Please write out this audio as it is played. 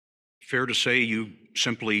fair to say you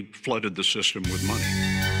simply flooded the system with money?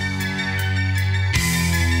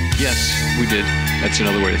 Yes, we did. That's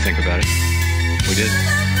another way to think about it. We did.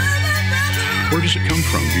 Where does it come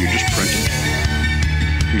from? Do you just print it?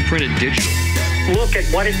 We printed digital. Look at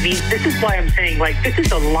what it means. This is why I'm saying, this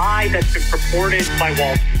is a lie that's been purported by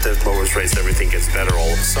Wall Street. The lowers rates, everything gets better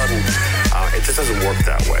all of a sudden. It just doesn't work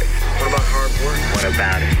that way. What about hard work? What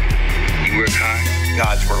about it? You work hard.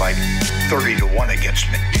 Odds were like 30-1 against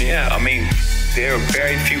me. Yeah, I mean, there are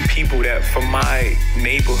very few people that from my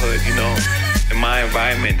neighborhood, in my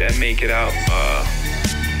environment that make it out.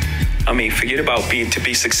 Forget about to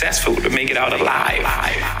be successful, to make it out alive.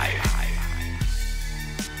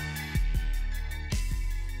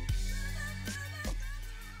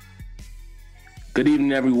 Good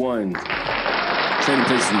evening, everyone. Trading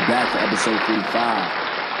Places is back for episode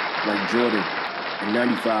 45, like Jordan in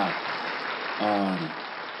 95.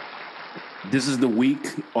 This is the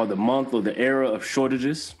week or the month or the era of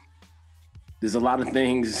shortages. There's a lot of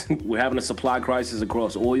things. We're having a supply crisis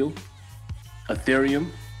across oil, Ethereum,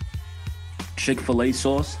 Chick-fil-A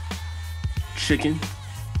sauce, chicken,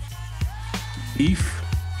 beef.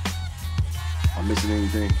 I'm missing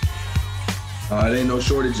anything. It ain't no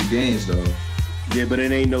shortage of gains, though. Yeah, but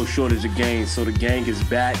it ain't no shortage of gains. So the gang is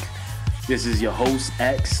back. This is your host,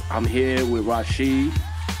 X. I'm here with Rashid.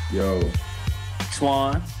 Yo.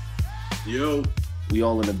 Swan. Yo. We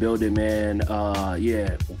all in the building, man.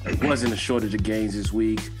 It wasn't a shortage of gains this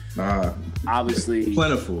week. Obviously.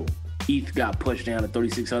 Plentiful. ETH got pushed down to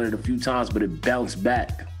 3,600 a few times, but it bounced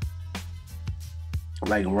back.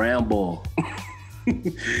 Like Rambo.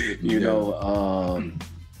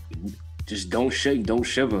 Just don't shake, don't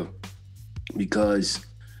shiver. Because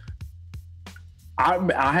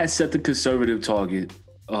I had set the conservative target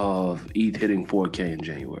of ETH hitting 4K in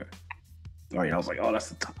January. All right, I was like, oh, that's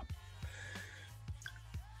the top.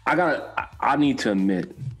 I need to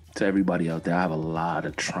admit to everybody out there, I have a lot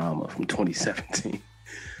of trauma from 2017.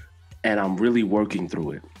 And I'm really working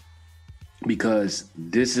through it. Because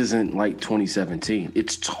this isn't like 2017.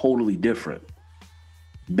 It's totally different.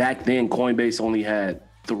 Back then, Coinbase only had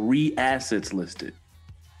 3 assets listed.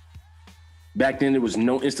 Back then, there was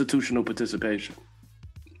no institutional participation.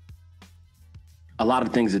 A lot of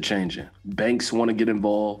things are changing. Banks want to get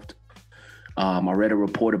involved. I read a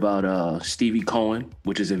report about Stevie Cohen,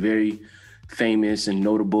 which is a very famous and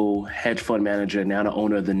notable hedge fund manager, now the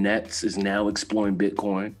owner of the Nets, is now exploring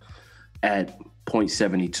Bitcoin at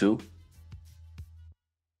 0.72.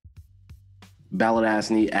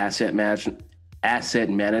 Baladasny Asset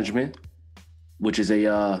Management, which is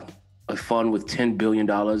a fund with $10 billion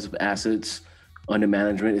of assets under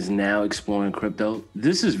management, is now exploring crypto.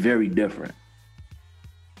 This is very different.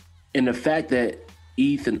 And the fact that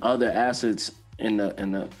ETH and other assets and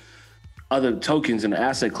the other tokens in the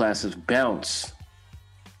asset classes bounce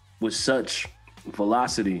with such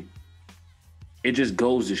velocity, it just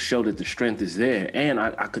goes to show that the strength is there. And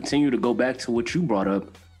I continue to go back to what you brought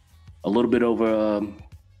up a little bit over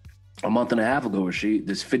a month and a half ago, Rashid.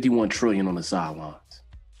 There's 51 trillion on the sidelines.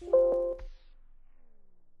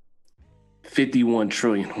 51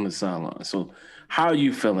 trillion on the sidelines. So how are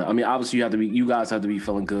you feeling? I mean, obviously you guys have to be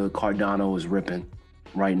feeling good. Cardano is ripping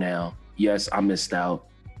right now. Yes, I missed out.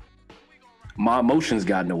 My emotions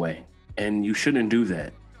got in the way, and you shouldn't do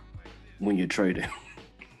that when you're trading.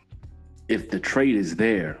 If the trade is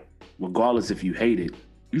there, regardless if you hate it,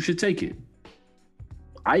 you should take it.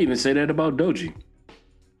 I even say that about Doji.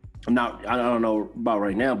 I don't know about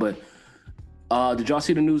right now, but did y'all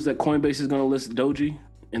see the news that Coinbase is going to list Doji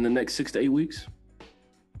in the next 6 to 8 weeks?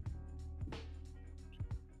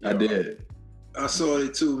 I did. I saw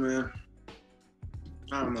it too, man.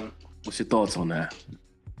 I don't know. What's your thoughts on that?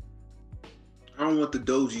 I don't want the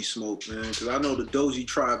Doji smoke, man, because I know the Doji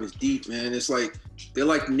tribe is deep, man. It's like they're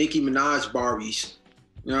like Nicki Minaj Barbies,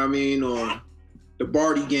 you know what I mean, or the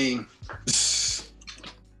Barty gang.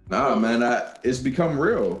 Nah, man, it's become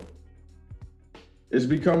real. It's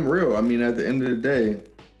become real. I mean, at the end of the day,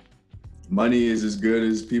 money is as good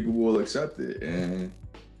as people will accept it. And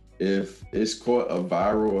if it's caught a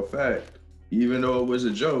viral effect, even though it was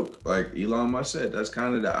a joke, like Elon Musk said, that's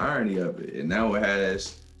kind of the irony of it. And now it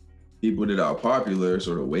has people that are popular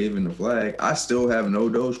sort of waving the flag. I still have no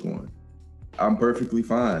Dogecoin. I'm perfectly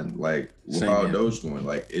fine, without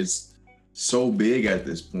Dogecoin. It's so big at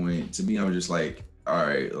this point. To me, I'm just like, all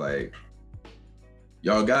right,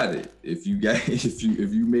 y'all got it. If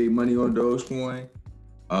you made money on Dogecoin,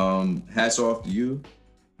 hats off to you.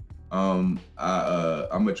 I'm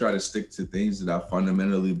gonna try to stick to things that I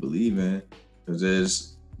fundamentally believe in, because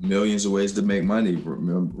there's millions of ways to make money.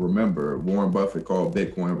 Remember, Warren Buffett called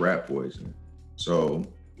Bitcoin rat poison. So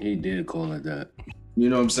He did call it that. You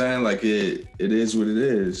know what I'm saying? Like it is what it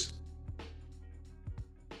is.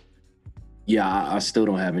 Yeah, I still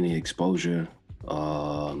don't have any exposure.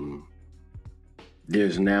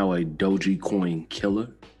 There's now a Dogecoin killer.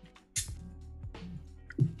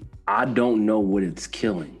 I don't know what it's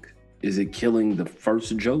killing. Is it killing the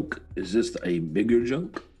first joke? Is this a bigger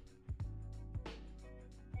joke?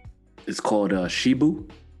 It's called Shibu.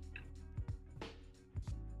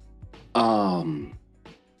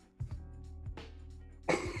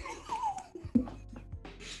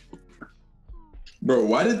 Bro,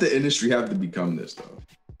 why did the industry have to become this though?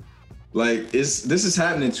 Like, this is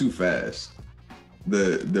happening too fast.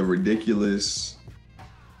 The ridiculous.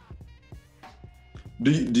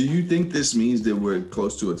 Do you think this means that we're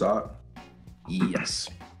close to a top? Yes.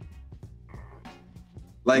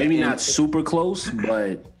 Like, maybe not super close,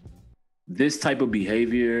 but this type of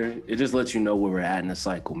behavior, it just lets you know where we're at in the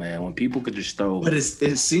cycle, man. When people could just throw. But it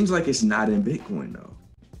seems like it's not in Bitcoin though.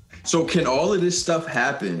 So can all of this stuff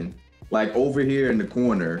happen like over here in the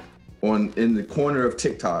corner, in the corner of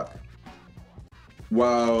TikTok,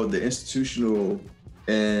 while the institutional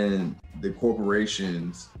and the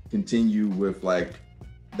corporations continue with like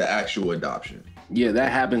the actual adoption? Yeah,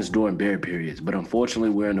 that happens during bear periods, but unfortunately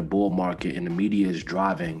we're in a bull market and the media is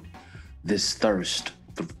driving this thirst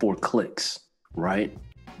for clicks, right?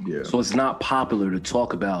 Yeah. So it's not popular to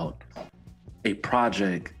talk about a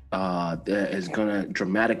project that is going to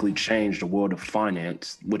dramatically change the world of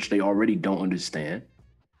finance, which they already don't understand.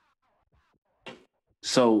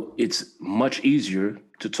 So it's much easier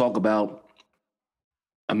to talk about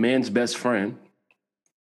a man's best friend,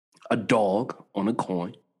 a dog on a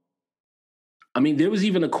coin. I mean, there was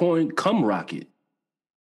even a coin, Cum Rocket.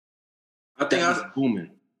 I think was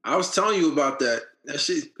booming. I was telling you about that. That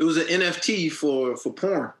shit, it was an NFT for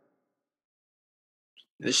porn.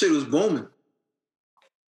 That shit was booming.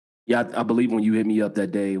 Yeah, I believe when you hit me up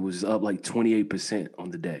that day, it was up like 28%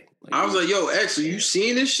 on the day. Like, I was like, "Yo, X, are you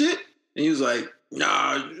seeing this shit?" And he was like,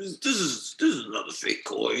 "Nah, this is another fake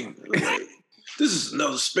coin. Like, this is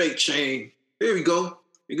another spec chain. There we go.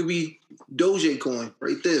 It could be Dogecoin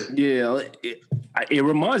right there." Yeah, it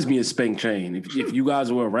reminds me of Spank Chain. If you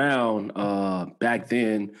guys were around back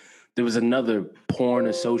then, there was another porn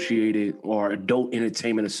associated or adult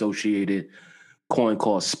entertainment associated coin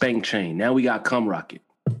called Spank Chain. Now we got Cum Rocket.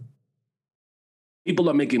 People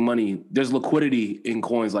are making money. There's liquidity in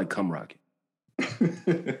coins like Cum Rocket.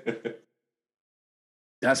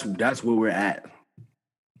 That's where we're at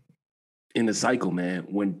in the cycle, man.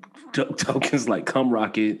 When tokens like Cum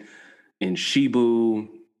Rocket and Shibu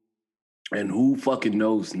and who fucking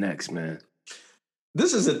knows next, man.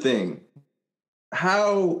 This is the thing.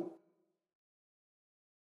 How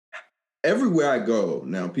everywhere I go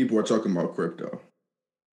now, people are talking about crypto,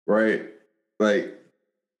 right? Like,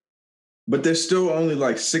 but there's still only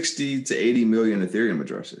like 60 to 80 million Ethereum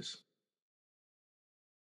addresses.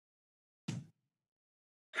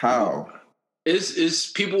 How?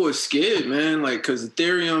 It's people are scared, man. Like, cause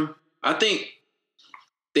Ethereum, I think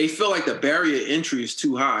they feel like the barrier entry is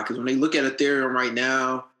too high. Cause when they look at Ethereum right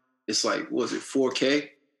now, it's like, was it 4K?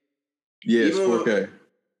 Yeah, it's 4K.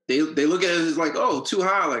 They look at it as like, oh, too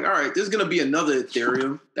high. Like, all right, there's gonna be another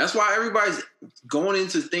Ethereum. That's why everybody's going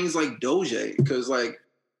into things like Doge, because like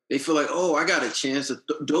they feel like, oh, I got a chance.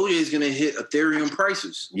 Doge is gonna hit Ethereum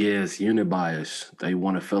prices. Yes, unit buyers. They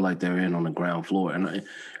want to feel like they're in on the ground floor, and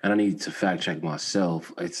I need to fact check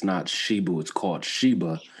myself. It's not Shibu. It's called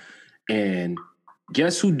Shiba. And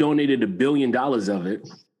guess who donated $1 billion of it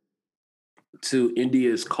to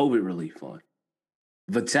India's COVID relief fund?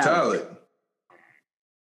 Vitalik.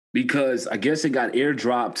 Because I guess it got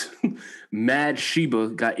airdropped. Mad Shiba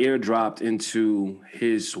got airdropped into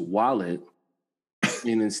his wallet.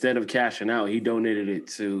 And instead of cashing out, he donated it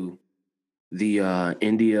to the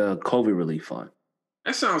India COVID relief fund.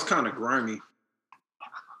 That sounds kind of grimy.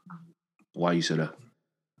 Why you said that?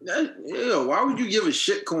 Why would you give a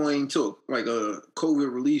shit coin to like a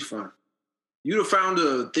COVID relief fund? You'd have found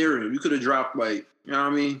a Ethereum. You could have dropped like, you know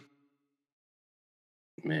what I mean?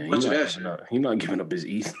 Man, he not giving up his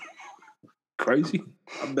ETH. Crazy.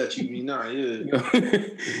 I bet you not, yeah.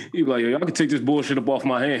 He like, yo, y'all can take this bullshit up off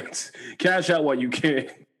my hands. Cash out while you can.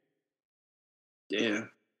 Yeah.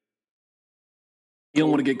 He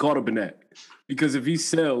don't want to get caught up in that. Because if he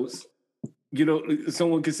sells, you know,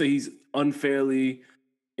 someone could say he's unfairly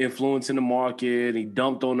influencing the market, he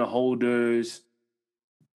dumped on the holders.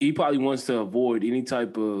 He probably wants to avoid any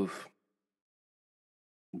type of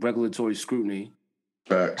regulatory scrutiny.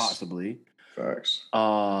 Facts. Possibly. Facts.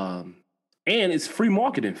 And it's free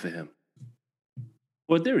marketing for him.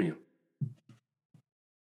 For Ethereum.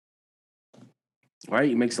 right?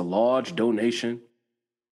 He makes a large donation,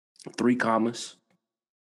 3 commas.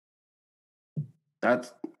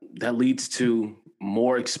 That leads to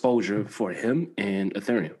more exposure for him and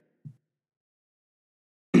Ethereum.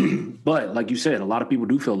 But like you said, a lot of people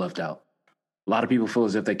do feel left out. A lot of people feel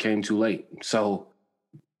as if they came too late. So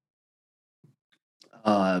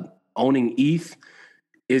owning ETH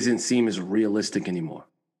isn't seem as realistic anymore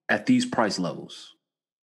at these price levels.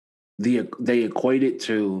 They equate it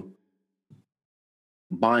to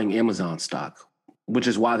buying Amazon stock, which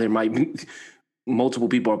is why there might be multiple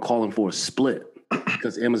people are calling for a split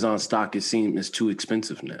because Amazon stock is seen as too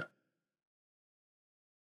expensive now.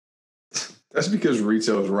 That's because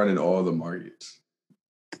retail is running all the markets.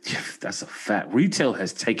 That's a fact. Retail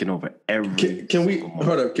has taken over every. Can we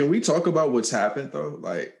hold up? Can we talk about what's happened though?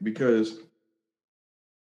 Like, because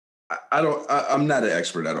I'm not an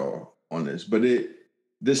expert at all on this, but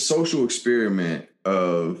this social experiment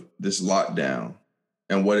of this lockdown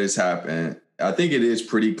and what has happened, I think it is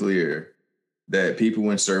pretty clear that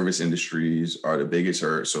people in service industries are the biggest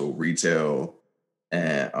hurt. So retail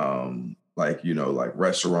and like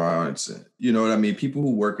restaurants, and you know what I mean? People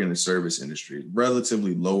who work in the service industry,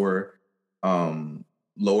 relatively lower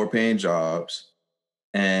paying jobs,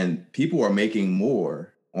 and people are making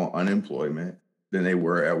more on unemployment than they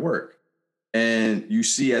were at work. And you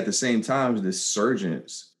see at the same time this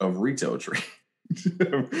surgence of retail trade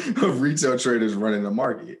of retail traders running the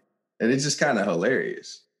market. And it's just kind of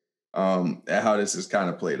hilarious at how this has kind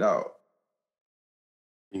of played out.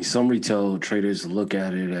 Some retail traders look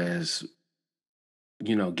at it as,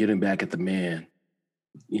 getting back at the man,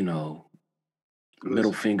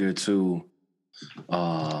 middle finger to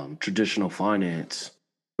traditional finance.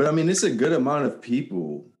 But I mean, it's a good amount of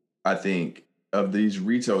people, I think, of these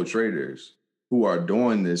retail traders who are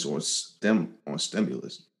doing this on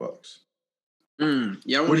stimulus bucks.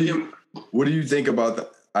 Yeah. What do you think about the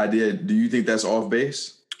idea? Do you think that's off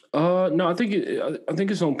base? No, I think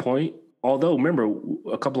it's on point. Although, remember,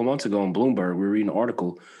 a couple of months ago on Bloomberg, we were reading an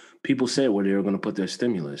article. People said where they were going to put their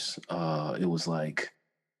stimulus. It was like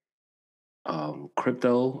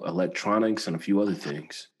crypto, electronics, and a few other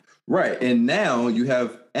things. Right, and now you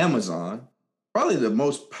have Amazon, probably the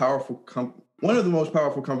most powerful one of the most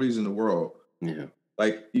powerful companies in the world. Yeah.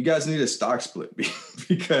 Like, you guys need a stock split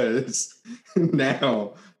because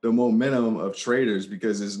now the momentum of traders,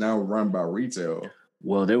 because it's now run by retail.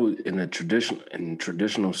 Well, there was in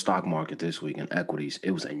traditional stock market this week in equities, it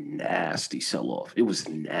was a nasty sell-off. It was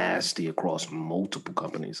nasty across multiple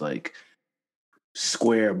companies. Like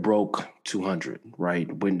Square broke 200,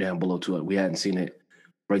 right? Went down below 200. We hadn't seen it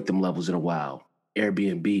break them levels in a while.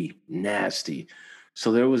 Airbnb, nasty.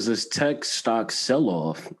 So there was this tech stock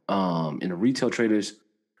sell-off, and the retail traders.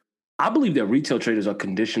 I believe that retail traders are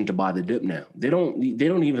conditioned to buy the dip now. They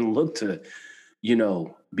don't even look to,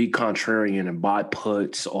 be contrarian and buy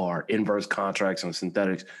puts or inverse contracts on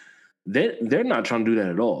synthetics. They're not trying to do that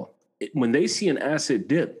at all. When they see an asset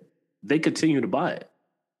dip, they continue to buy it.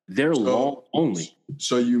 They're long only.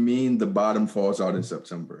 So you mean the bottom falls out in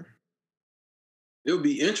September? It would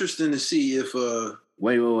be interesting to see if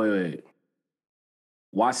Wait.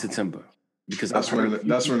 Why September? Because that's when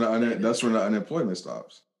the unemployment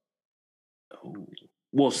stops. Oh.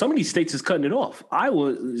 Well, some of these states is cutting it off.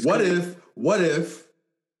 What if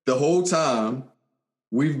the whole time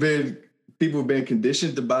people have been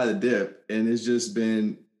conditioned to buy the dip, and it's just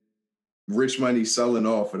been rich money selling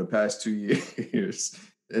off for the past 2 years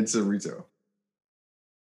into retail?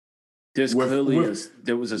 There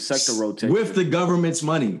was a sector rotation with the government's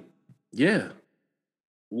money. Yeah.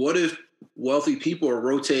 What if wealthy people are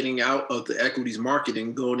rotating out of the equities market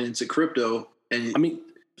and going into crypto, and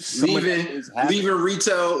leaving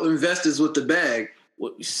retail investors with the bag?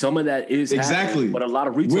 Well, some of that is exactly, but a lot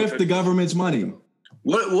of retail with the government's money.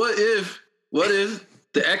 What if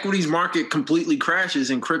the equities market completely crashes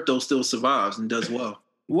and crypto still survives and does well?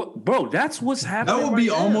 What, bro? That's what's happening. That would be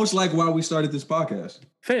almost like why we started this podcast.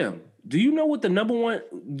 Fam, do you know what the number one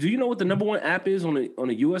app is on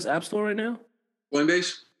the US App Store right now?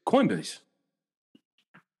 Coinbase.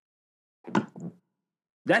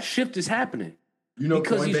 That shift is happening.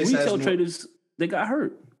 Because Coinbase these retail traders, they got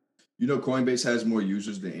hurt. Coinbase has more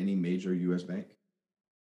users than any major US bank.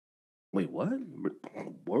 Wait, what?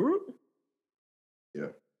 Word? Yeah.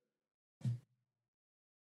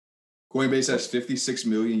 Coinbase has 56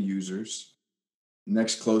 million users.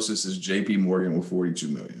 Next closest is JP Morgan with 42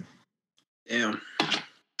 million. Damn.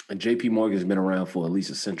 And JP Morgan's been around for at least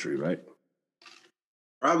a century, right?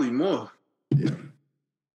 Probably more. Yeah.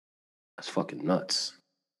 That's fucking nuts.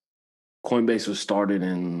 Coinbase was started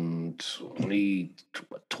in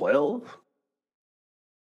 2012.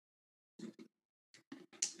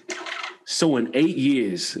 So in 8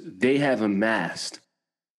 years, they have amassed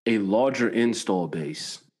a larger install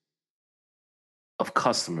base of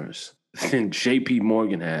customers than JP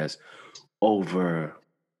Morgan has over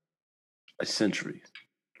a century.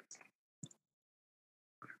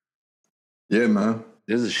 Yeah, man.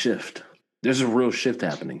 There's a shift. There's a real shift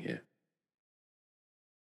happening here.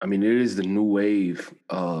 I mean, it is the new wave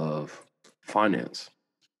of finance.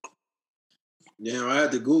 Yeah, I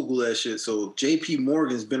had to Google that shit. So JP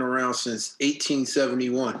Morgan's been around since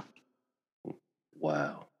 1871.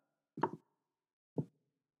 Wow.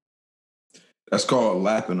 That's called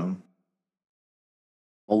lapping them.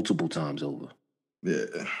 Multiple times over.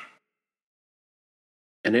 Yeah.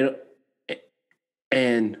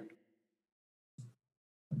 And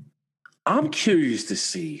I'm curious to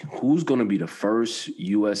see who's going to be the first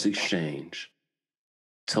U.S. exchange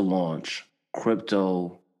to launch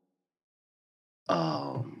crypto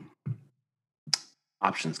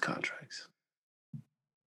options contracts.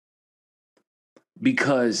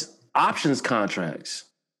 Because options contracts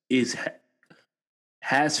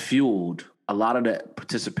has fueled a lot of that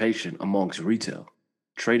participation amongst retail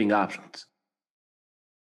trading options.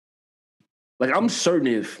 Like, I'm certain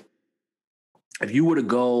if you were to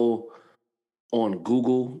go on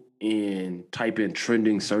Google and type in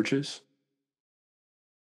trending searches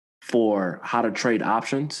for how to trade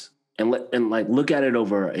options and look at it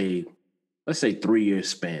over a, let's say, 3-year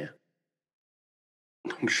span,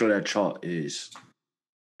 I'm sure that chart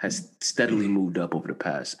has steadily moved up over the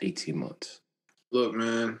past 18 months. Look,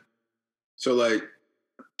 man. So, like,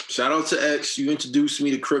 shout out to X. You introduced me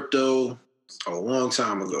to crypto a long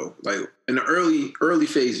time ago, like in the early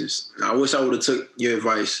phases. I wish I would have took your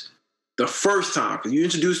advice the first time, because you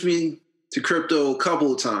introduced me to crypto a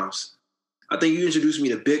couple of times. I think you introduced me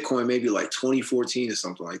to Bitcoin maybe like 2014 or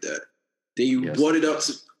something like that. Then you brought it up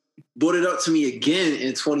to me again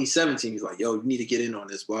in 2017. He's like, yo, you need to get in on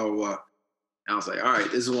this, blah, blah, blah. And I was like, all right,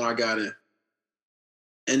 this is when I got in.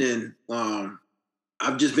 And then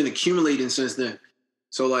I've just been accumulating since then.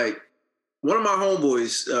 So, like, one of my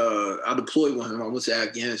homeboys, I deployed with him. I went to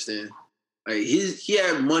Afghanistan. Like, he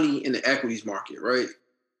had money in the equities market, right?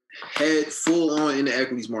 Had full on in the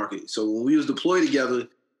equities market. So when we was deployed together,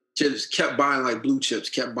 just kept buying like blue chips,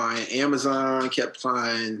 kept buying Amazon, kept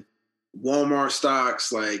buying Walmart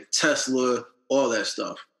stocks, like Tesla, all that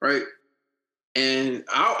stuff, right? And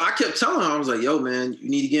I kept telling him, I was like, yo, man, you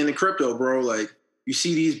need to get into crypto, bro. Like, you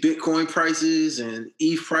see these Bitcoin prices and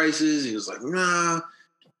ETH prices. He was like, nah,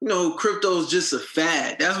 crypto's just a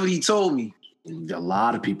fad. That's what he told me. A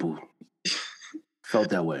lot of people felt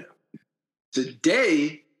that way.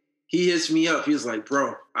 Today, he hits me up. He was like,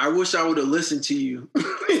 bro, I wish I would have listened to you.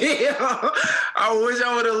 I wish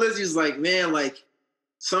I would have listened. He's like, man, like,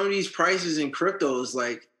 some of these prices in crypto is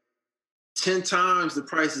like 10 times the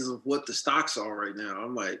prices of what the stocks are right now.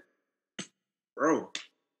 I'm like, bro,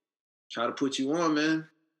 try to put you on, man.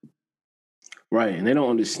 Right. And they don't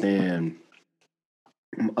understand.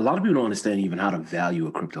 A lot of people don't understand even how to value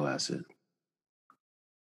a crypto asset.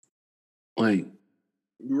 Like,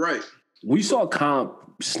 right. We saw comp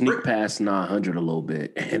sneak past 900 a little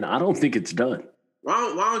bit, and I don't think it's done.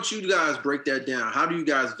 Why don't you guys break that down? How do you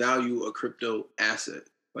guys value a crypto asset,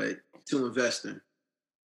 like, to invest in?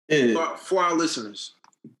 For our listeners.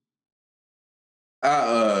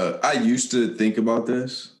 I used to think about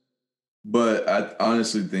this, but I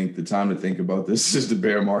honestly think the time to think about this is the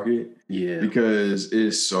bear market. Yeah. Because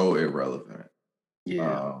it's so irrelevant.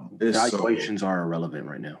 Yeah. Valuations are irrelevant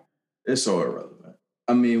right now. It's so irrelevant.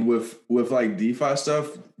 I mean, with like DeFi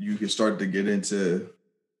stuff, you can start to get into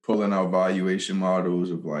pulling out valuation models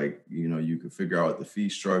of, like, you can figure out the fee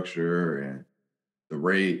structure and the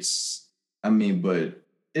rates. I mean, but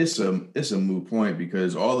it's a moot point,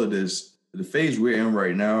 because all of this, the phase we're in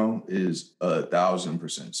right now, is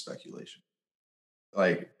 1,000% speculation.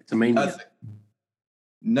 Like, it's amazing.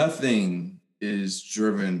 Nothing is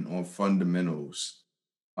driven on fundamentals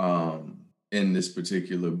in this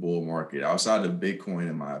particular bull market outside of Bitcoin,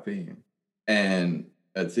 in my opinion. And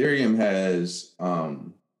Ethereum has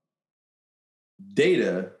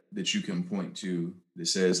data that you can point to that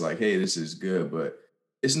says, like, hey, this is good, but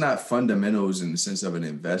it's not fundamentals in the sense of an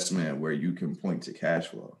investment where you can point to cash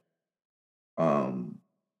flow.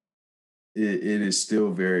 It is still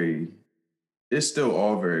all very,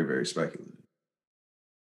 very speculative.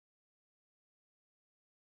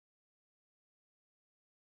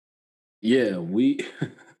 Yeah,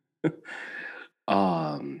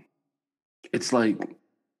 it's like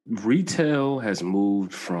retail has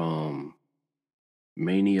moved from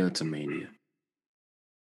mania to mania.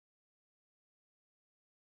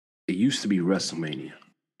 It used to be WrestleMania.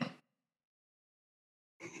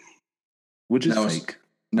 which is fake.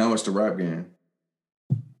 Now it's the rap game.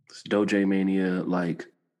 It's Doge Mania, like,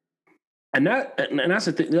 and that's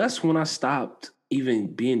the thing. That's when I stopped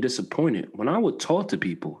even being disappointed. When I would talk to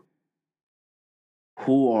people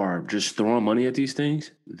who are just throwing money at these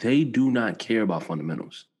things, they do not care about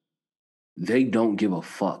fundamentals. They don't give a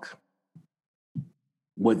fuck.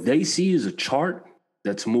 What they see is a chart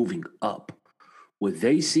that's moving up. What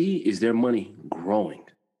they see is their money growing.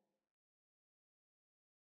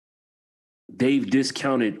 They've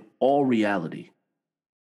discounted all reality.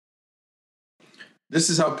 This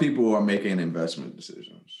is how people are making investment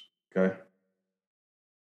decisions, okay?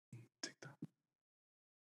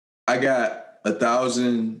 I got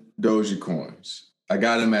 1,000 Doge coins. I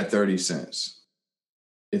got them at 30 cents.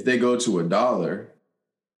 If they go to $1,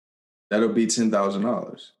 that'll be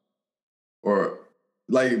 $10,000. Or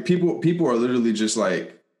like people are literally just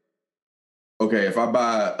like, okay, if I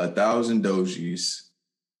buy 1,000 Doges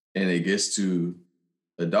and it gets to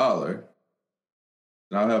 $1,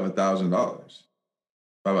 then I'll have $1,000.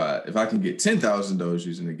 If I can get 10,000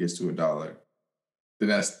 Doges and it gets to $1, then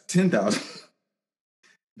that's $10,000.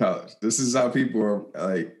 This is how people are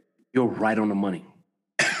like. You're right on the money.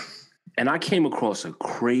 And I came across a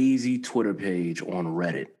crazy Twitter page on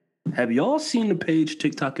Reddit. Have y'all seen the page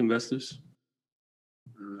TikTok Investors?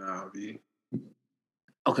 No, B.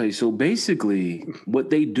 Okay, so basically what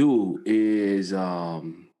they do is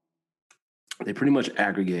they pretty much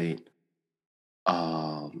aggregate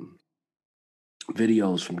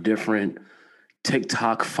videos from different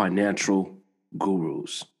TikTok financial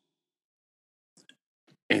gurus.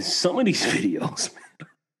 And some of these videos, man,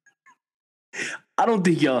 I don't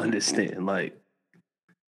think y'all understand. Like,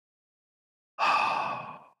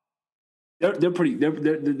 they're pretty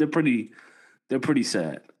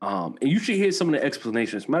sad. And you should hear some of the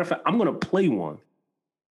explanations. Matter of fact, I'm gonna play one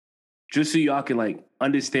just so y'all can like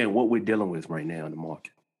understand what we're dealing with right now in the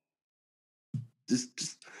market.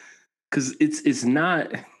 Just because it's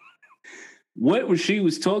not what Rashid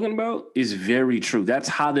was talking about is very true. That's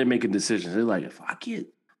how they're making decisions. They're like, if I get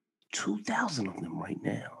 2,000 of them right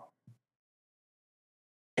now,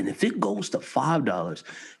 and if it goes to $5,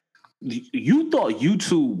 you thought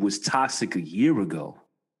YouTube was toxic a year ago.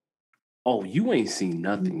 Oh, you ain't seen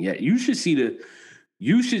nothing yet. You should see the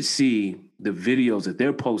videos that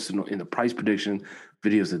they're posting in the price prediction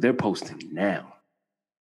videos that they're posting now.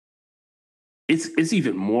 It's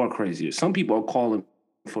even more crazier. Some people are calling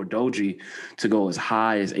for Doji to go as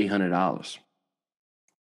high as $800.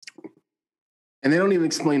 And they don't even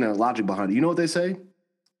explain the logic behind it. You know what they say?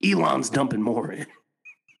 Elon's dumping more in.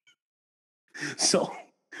 So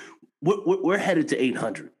we're headed to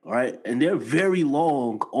 800, all right? And they're very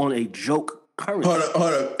long on a joke currency.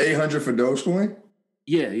 Hold up. 800 for Dogecoin?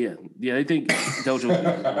 Yeah. They think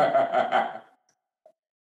Dogecoin.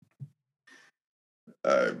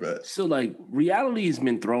 I bet. So like reality has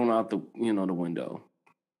been thrown out the window.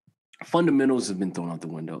 Fundamentals have been thrown out the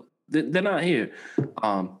window. They're not here.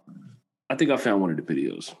 I think I found one of the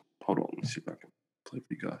videos. Hold on, let me see if I can play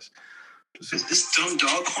for you guys. This dumb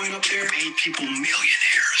dog coin up there made people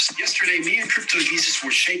millionaires. Yesterday, me and Crypto Jesus were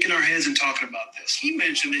shaking our heads and talking about this. He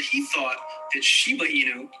mentioned that he thought that Shiba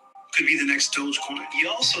Inu could be the next Dogecoin. He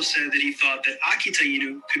also said that he thought that Akita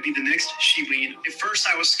Inu could be the next Shiba Inu. At first,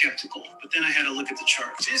 I was skeptical, but then I had to look at the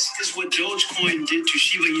charts. This is what Dogecoin did to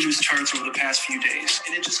Shiba Inu's charts over the past few days,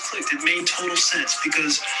 and it just clicked. It made total sense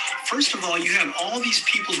because, first of all, you have all these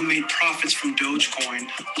people who made profits from Dogecoin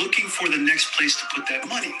looking for the next place to put that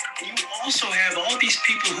money. And you also have all these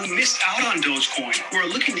people who missed out on Dogecoin who are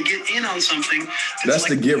looking to get in on something. That's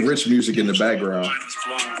like the Get Rich music in the background.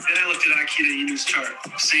 Then I looked at Akita Inu's chart.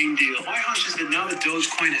 Same deal. My hunch is that now that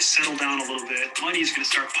Dogecoin has settled down a little bit, money is going to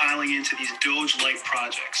start piling into these Doge-like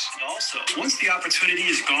projects. And also, once the opportunity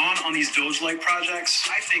is gone on these Doge-like projects,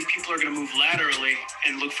 I think people are going to move laterally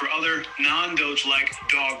and look for other non-Doge-like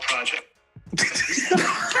dog projects.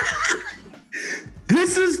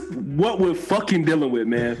 This is what we're fucking dealing with,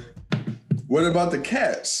 man. What about the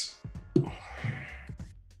cats?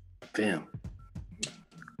 Fam.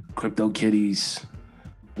 Crypto kitties.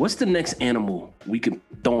 What's the next animal we can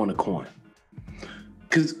throw on a coin?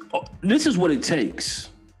 Because this is what it takes.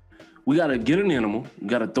 We got to get an animal. We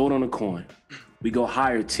got to throw it on a coin. We go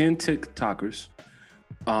hire 10 TikTokers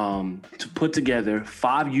to put together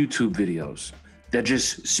 5 YouTube videos that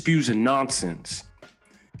just spews in nonsense.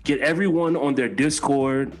 Get everyone on their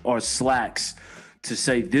Discord or Slacks to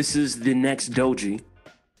say, this is the next Doji.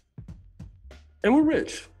 And we're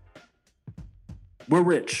rich. We're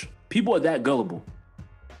rich. People are that gullible.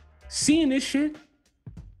 Seeing this shit,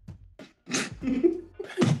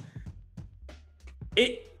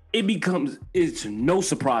 it's no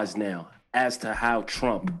surprise now as to how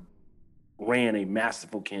Trump ran a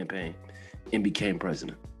masterful campaign and became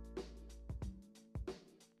president.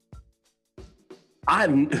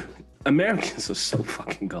 Americans are so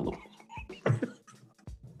fucking gullible.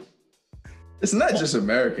 It's not just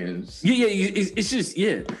Americans. Yeah, it's just,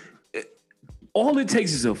 yeah. All it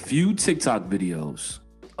takes is a few TikTok videos,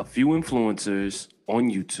 a few influencers on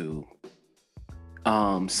YouTube,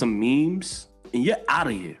 some memes, and you're out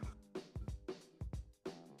of here.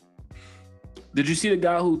 Did you see the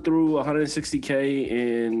guy who threw $160K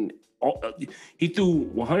in? He threw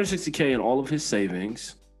 $160K in all of his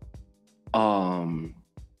savings, and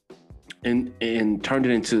turned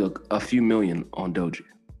it into a few million on Doji.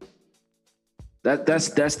 That's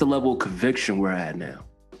the level of conviction we're at now.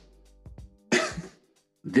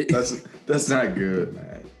 That's not good,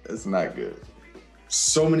 man. That's not good.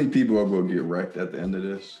 So many people are going to get wrecked at the end of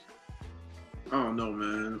this. I don't know,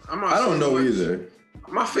 man. I don't know either.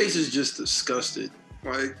 My face is just disgusted.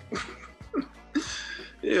 Like,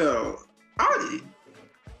 yo, I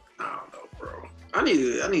don't know, bro. I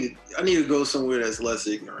need to go somewhere that's less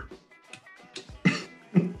ignorant.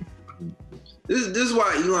 This is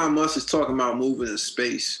why Elon Musk is talking about moving to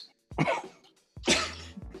space.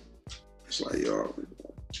 It's like, yo,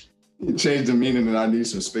 you changed the meaning and I need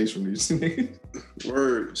some space from these niggas.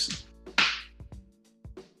 Words.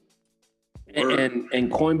 And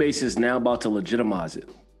Coinbase is now about to legitimize it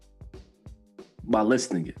by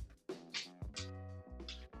listing it.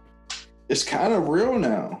 It's kind of real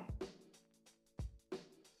now.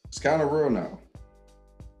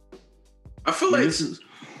 I feel like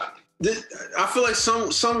I feel like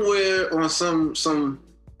somewhere on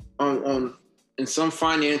in some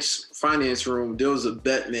finance room there was a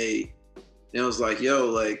bet made, and it was like, yo,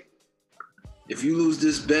 like, if you lose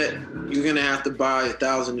this bet, you're gonna have to buy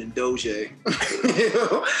 1,000 in Doge. You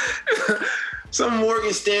know? Some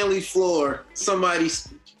Morgan Stanley floor, somebody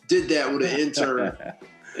did that with an intern,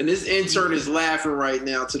 and this intern is laughing right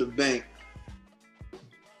now to the bank.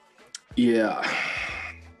 Yeah,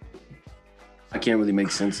 I can't really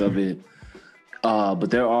make sense of it. But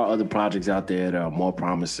there are other projects out there that are more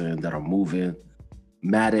promising, that are moving.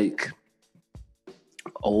 Matic,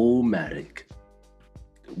 old Matic,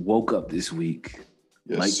 woke up this week.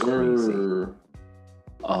 Yes, like sir.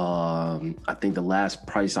 Crazy. I think the last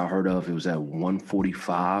price I heard of, it was at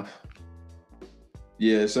 $145.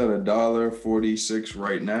 Yeah, it's at $1.46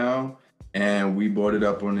 right now, and we bought it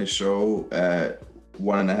up on this show at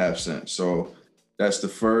 1.5 cents. So that's the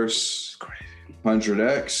first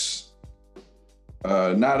 100x.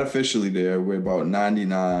 Not officially there. We're about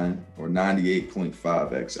 99 or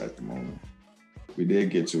 98.5x at the moment. We did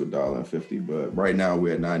get to $1.50, but right now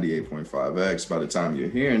we're at 98.5x. By the time you're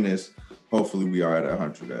hearing this, hopefully we are at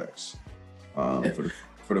 100x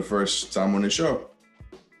for the first time on the show.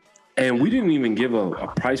 And we didn't even give a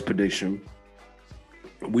price prediction.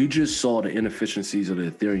 We just saw the inefficiencies of the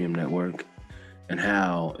Ethereum network and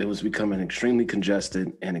how it was becoming extremely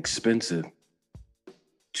congested and expensive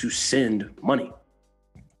to send money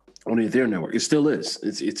on the Ethereum network. It still is.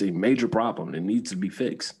 It's a major problem. It needs to be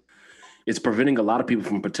fixed. It's preventing a lot of people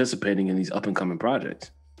from participating in these up-and-coming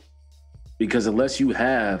projects. Because unless you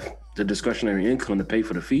have the discretionary income to pay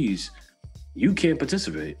for the fees, you can't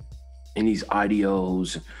participate in these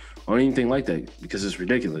IDOs or anything like that, because it's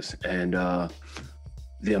ridiculous. And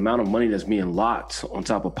the amount of money that's being locked on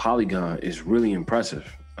top of Polygon is really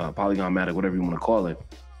impressive. Polygon Matic, whatever you want to call it.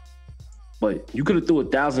 But you could have threw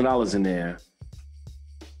 $1,000 in there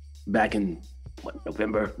back in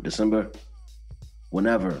November, December,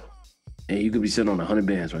 whenever, and you could be sitting on 100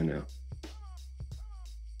 bands right now.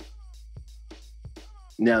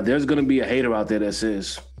 Now, there's going to be a hater out there that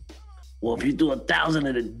says, well, if you threw 1,000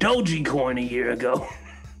 in a Doji coin a year ago,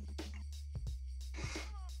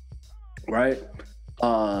 right?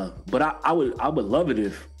 But I would love it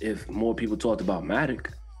if more people talked about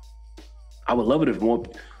Matic. I would love it if more.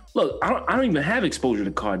 Look, I don't even have exposure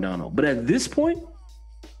to Cardano, but at this point,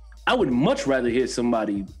 I would much rather hear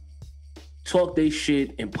somebody talk they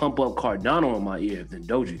shit and pump up Cardano in my ear than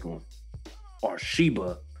Dogecoin or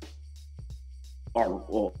Shiba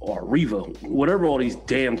or Riva, whatever all these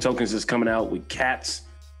damn tokens is coming out with cats.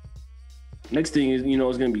 Next thing is,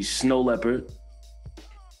 it's going to be Snow Leopard.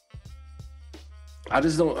 I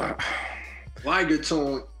just don't. Liger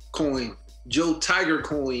coin, Joe Tiger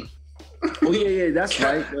coin. Oh yeah, that's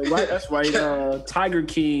right. That's right. Tiger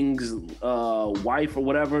King's wife or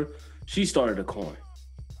whatever, she started a coin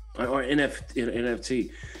or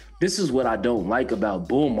NFT. This is what I don't like about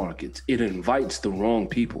bull markets. It invites the wrong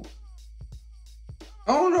people.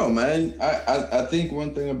 I don't know, man. I think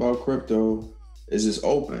one thing about crypto is it's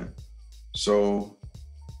open. So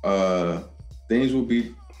Things will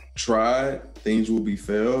be tried, things will be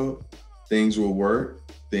failed, things will work,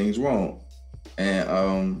 things won't.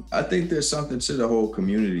 And I think there's something to the whole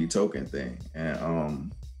community token thing.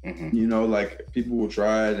 And you know, like people will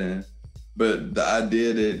try it, but the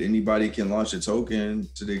idea that anybody can launch a token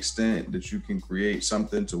to the extent that you can create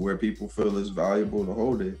something to where people feel it's valuable to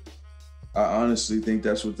hold it, I honestly think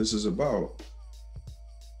that's what this is about.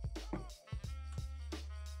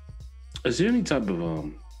 Is there any type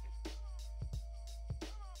of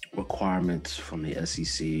requirements from the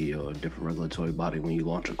SEC or a different regulatory body when you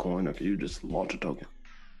launch a coin, or can you just launch a token?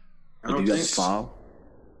 Or do you have to file?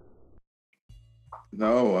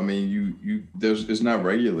 No, I mean it's not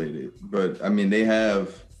regulated, but I mean they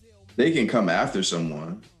can come after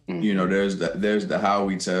someone. Mm-hmm. You know, there's the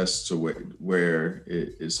Howey test to where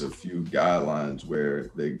it's a few guidelines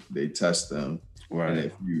where they test them. Right.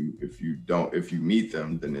 And if you meet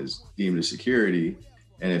them, then it's deemed a security.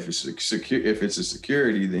 And if it's a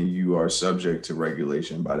security, then you are subject to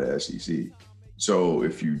regulation by the SEC. So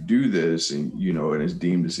if you do this and it's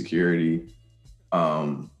deemed a security,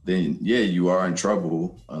 then yeah, you are in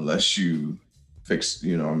trouble unless you fix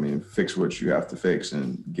what you have to fix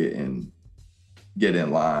and get in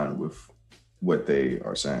line with what they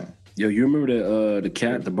are saying. Yo, you remember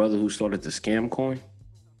the brother who started the scam coin?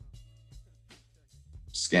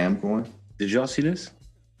 Scam coin? Did y'all see this?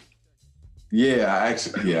 Yeah, I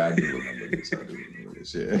do remember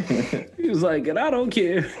this. Yeah. He was like, and I don't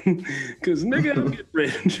care, because nigga, I'm getting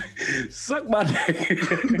rich. Suck my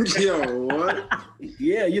dick. Yo, what?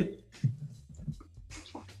 Yeah,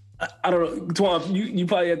 I don't know. Twan, you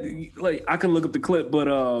probably have to, I can look up the clip, but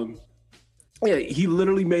yeah, he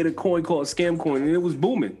literally made a coin called Scam Coin, and it was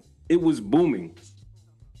booming. It was booming.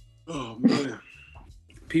 Oh, man.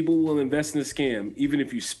 People will invest in a scam, even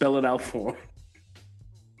if you spell it out for them.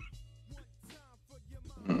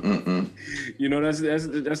 You know, that's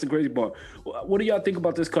the crazy part. What do y'all think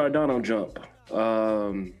about this Cardano jump?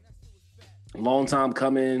 Long time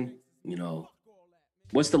coming. You know,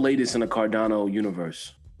 what's the latest in the Cardano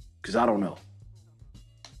universe? Because I don't know.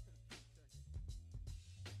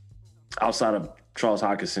 Outside of Charles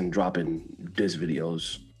Hockinson dropping diss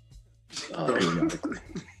videos periodically.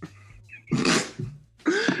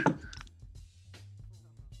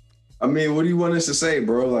 I mean, what do you want us to say,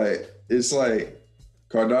 bro? Like, it's like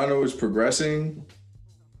Cardano is progressing.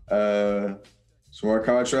 Smart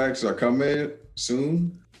contracts are coming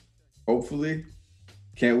soon, hopefully.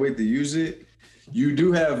 Can't wait to use it. You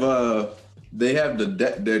do have, they have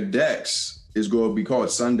their DEX is going to be called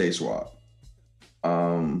Sunday Swap.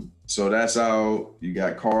 So that's out. You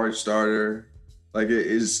got Card Starter. Like,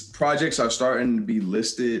 projects are starting to be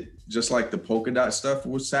listed, just like the Polkadot stuff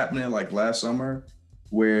was happening like last summer,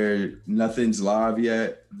 where nothing's live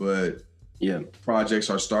yet, but yeah, projects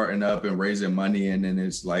are starting up and raising money, and then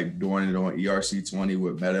it's like doing it on ERC20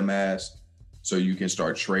 with MetaMask, so you can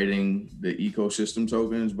start trading the ecosystem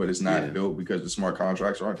tokens, but it's not built because the smart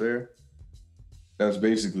contracts aren't there. That's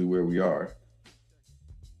basically where we are.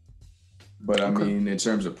 But I mean, in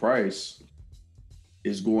terms of price,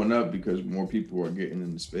 it's going up because more people are getting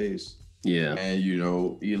into space. Yeah. And,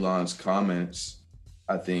 Elon's comments,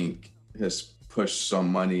 I think, has pushed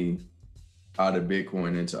some money out of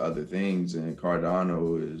Bitcoin into other things. And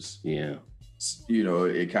Cardano is,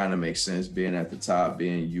 it kind of makes sense being at the top,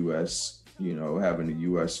 being US, having a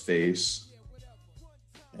US face,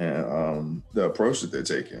 and the approach that they're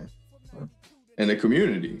taking and the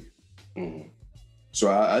community. Mm-hmm. So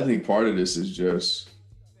I think part of this is just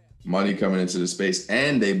money coming into the space,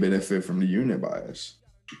 and they benefit from the unit bias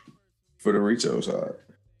for the retail side.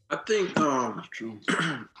 I think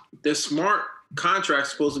the smart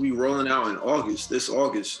contract's supposed to be rolling out in this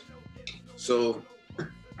August. So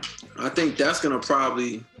I think that's going to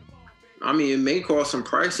probably, it may cause some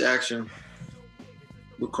price action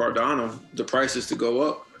with Cardano, the prices to go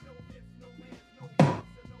up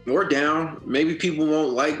or down. Maybe people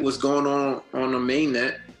won't like what's going on the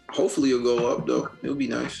mainnet. Hopefully it'll go up though. It'll be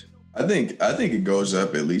nice. I think it goes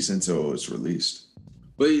up at least until it's released.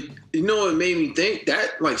 But it made me think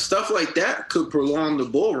that stuff like that could prolong the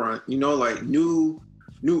bull run. Like new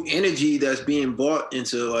energy that's being bought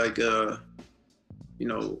into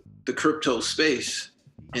the crypto space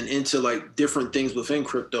and into different things within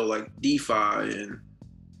crypto, like DeFi and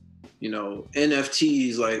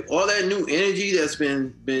NFTs, like all that new energy that's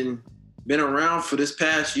been around for this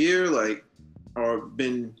past year, or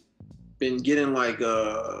been getting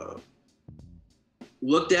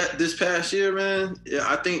looked at this past year, man.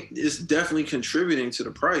 I think it's definitely contributing to the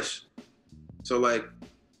price. So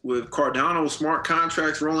with Cardano smart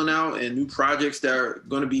contracts rolling out and new projects that are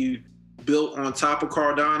going to be built on top of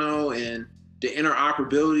Cardano and the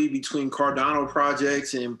interoperability between Cardano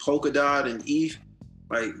projects and Polkadot and ETH,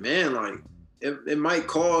 like, man, like it might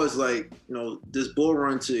cause like, you know, this bull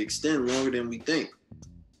run to extend longer than we think.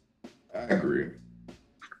 I agree.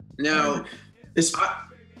 Now,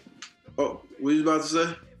 what were you about to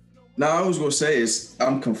say? No, I was gonna say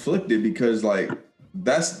I'm conflicted because like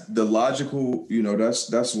that's the logical, you know,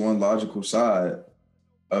 that's one logical side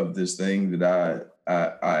of this thing that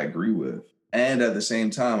I agree with. And at the same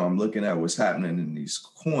time, I'm looking at what's happening in these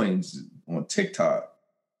coins on TikTok.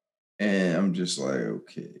 And I'm just like,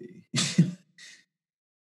 okay.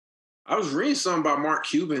 I was reading something about Mark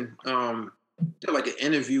Cuban. Did like an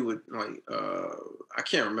interview with like I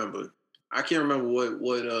can't remember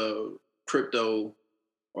what crypto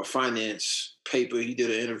or finance paper he did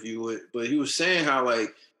an interview with, but he was saying how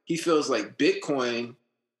like he feels like Bitcoin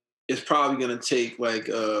is probably going to take like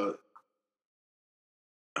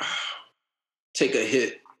take a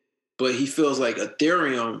hit, but he feels like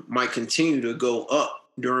Ethereum might continue to go up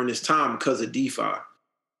during this time because of DeFi.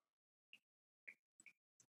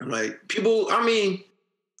 Like people, I mean,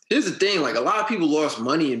 here's the thing, like a lot of people lost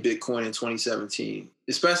money in Bitcoin in 2017,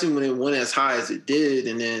 especially when it went as high as it did,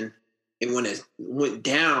 and then it went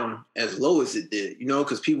down as low as it did, you know,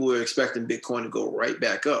 because people were expecting Bitcoin to go right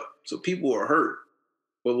back up. So people were hurt.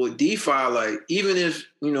 But with DeFi, like even if,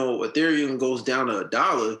 you know, Ethereum goes down to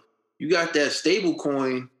 $1, you got that stable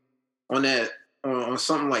coin on that on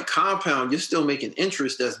something like Compound, you're still making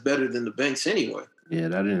interest that's better than the banks anyway. Yeah,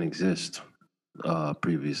 that didn't exist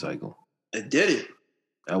previous cycle. It didn't.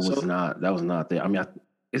 That was not there. I mean,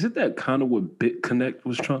 isn't that kind of what BitConnect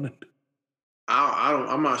was trying to do?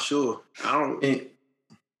 I'm not sure. I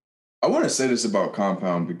want to say this about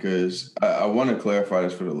Compound because I want to clarify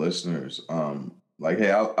this for the listeners. Like,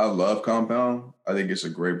 hey, I love Compound. I think it's a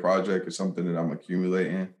great project. It's something that I'm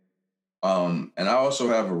accumulating. And I also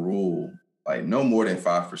have a rule, like no more than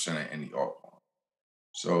 5% of any altcoin.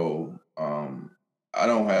 So I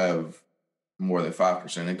don't have more than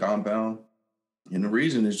 5% in Compound. And the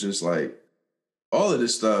reason is just like all of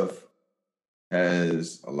this stuff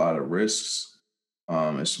has a lot of risks.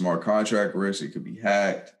 It's smart contract risk. It could be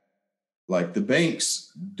hacked. Like the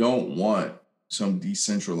banks don't want some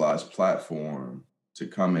decentralized platform to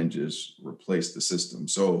come and just replace the system.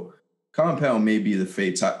 So Compound may be a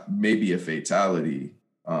fatality.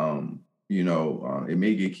 It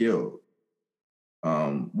may get killed.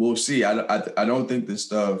 We'll see. I don't think this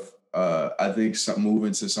stuff. I think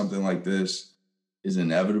moving to something like this is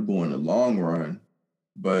inevitable in the long run,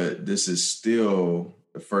 but this is still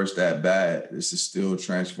the first at bat. This is still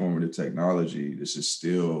transformative technology. This is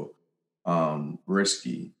still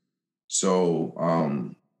risky. So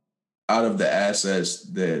out of the assets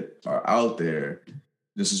that are out there,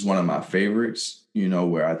 this is one of my favorites, you know,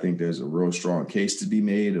 where I think there's a real strong case to be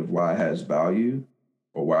made of why it has value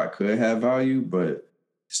or why it could have value, but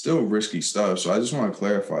still risky stuff. So I just want to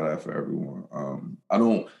clarify that for everyone.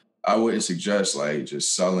 I wouldn't suggest like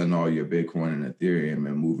just selling all your Bitcoin and Ethereum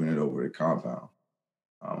and moving it over to Compound.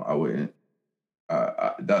 I wouldn't.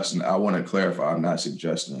 I want to clarify. I'm not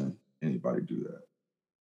suggesting anybody do that.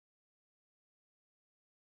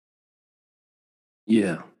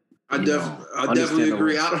 Yeah, I definitely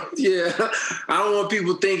agree. I don't want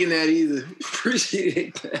people thinking that either.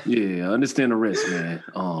 Appreciate that. Yeah, I understand the risk, man.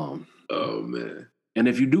 Oh man. And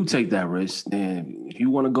if you do take that risk, then if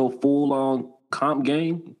you want to go full on comp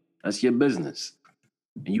game, that's your business.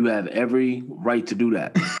 And you have every right to do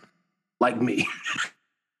that. Like me.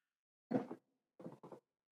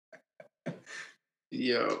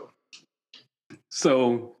 Yo.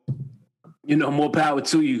 So, you know, more power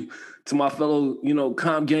to you. To my fellow, you know,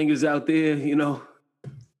 comp gangers out there, you know,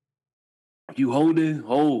 you hold. You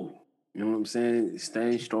know what I'm saying?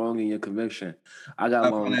 Staying strong in your conviction. I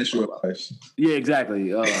got financial advice. Yeah,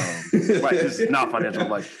 exactly. Right, this is not financial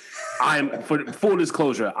advice. For full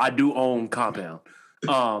disclosure, I do own Compound.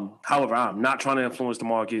 However, I'm not trying to influence the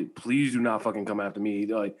market. Please do not fucking come after me.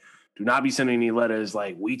 Like, do not be sending any letters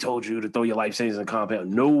like, we told you to throw your life savings in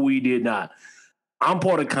Compound. No, we did not. I'm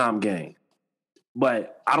part of Comp Gang,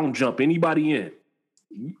 but I don't jump anybody in.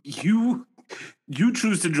 You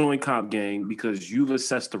choose to join Comp Gang because you've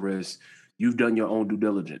assessed the risk. You've done your own due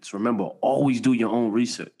diligence. Remember, always do your own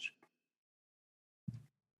research.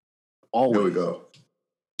 Always. There we go.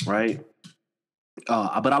 Right?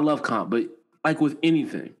 But I love Comp. But like with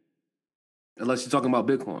anything, unless you're talking about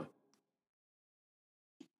Bitcoin,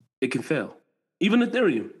 it can fail. Even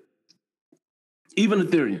Ethereum.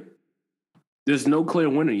 There's no clear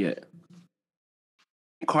winner yet.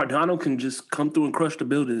 Cardano can just come through and crush the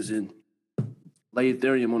buildings and lay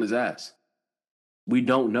Ethereum on his ass. We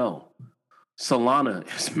don't know. Solana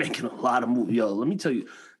is making a lot of moves. Yo, let me tell you,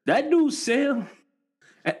 that dude Sam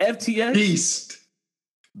at FTX, Beast.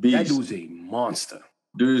 That dude's a monster.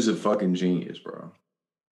 Dude is a fucking genius, bro.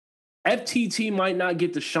 FTT might not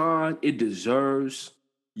get the shine it deserves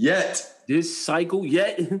yet this cycle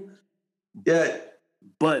yet.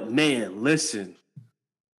 But man, listen.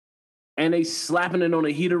 And they slapping it on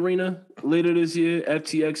the Heat Arena later this year,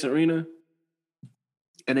 FTX Arena.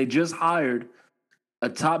 And they just hired a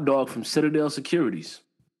top dog from Citadel Securities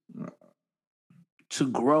to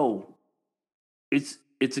grow its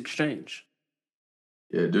exchange.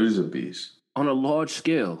 Yeah, dude is a beast. On a large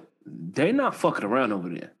scale. They're not fucking around over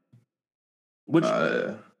there. Which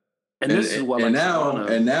this is what now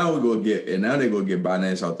they're gonna get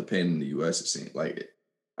Binance out the paint in the US, it seems like it.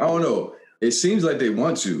 I don't know. It seems like they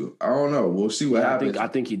want to. I don't know. We'll see what happens. I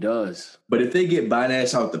think he does. But if they get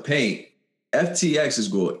Binance out the paint, FTX is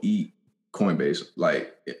going to eat Coinbase,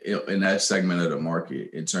 like in that segment of the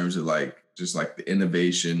market, in terms of just the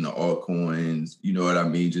innovation, the altcoins. You know what I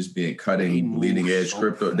mean? Just being cutting, bleeding edge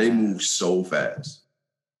crypto. Fast. They move so fast,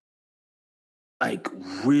 like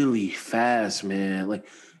really fast, man. Like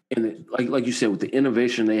you said, with the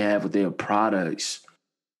innovation they have with their products,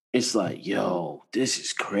 it's like, yo, this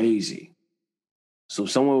is crazy. So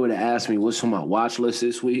if someone would have asked me what's on my watch list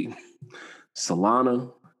this week, Solana,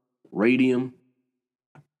 Radium,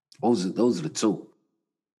 those are the two.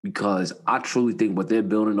 Because I truly think what they're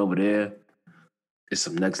building over there is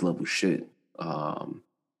some next level shit. And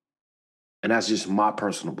that's just my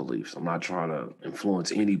personal beliefs. I'm not trying to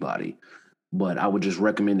influence anybody, but I would just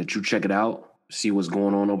recommend that you check it out, see what's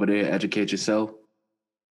going on over there, educate yourself.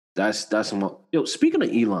 That's some. Yo, speaking of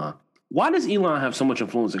Elon, why does Elon have so much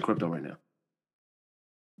influence in crypto right now?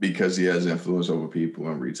 Because he has influence over people,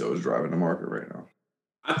 and retail is driving the market right now.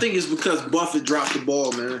 I think it's because Buffett dropped the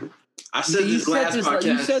ball, man. I said this last podcast.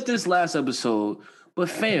 You said this last episode, but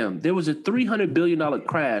fam, there was a $300 billion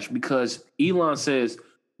crash because Elon says,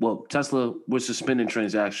 well, Tesla was suspending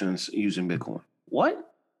transactions using Bitcoin.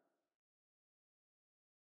 What?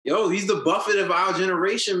 Yo, he's the Buffett of our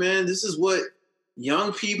generation, man. This is what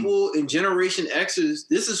young people and Generation Xers,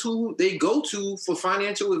 this is who they go to for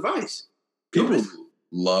financial advice. People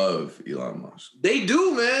love Elon Musk. They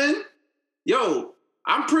do, man. Yo,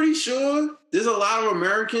 I'm pretty sure there's a lot of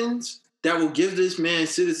Americans that will give this man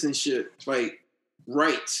citizenship, like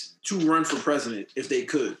rights to run for president if they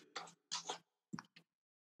could.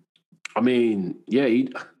 I mean, yeah,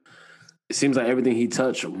 it seems like everything he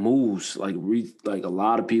touched moves. Like a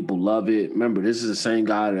lot of people love it. Remember, this is the same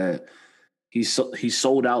guy that he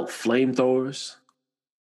sold out flamethrowers.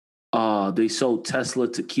 They sold Tesla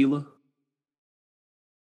tequila.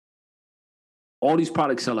 All these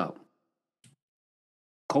products sell out.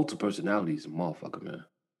 Cult of personality is a motherfucker, man.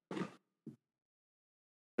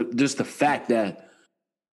 Just the fact that,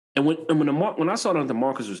 and when I saw that the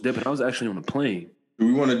markets was dipping, I was actually on a plane. Do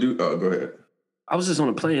we want to do? Oh, go ahead. I was just on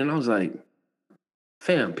a plane and I was like,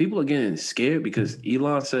 fam, people are getting scared because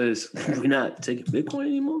Elon says we're not taking Bitcoin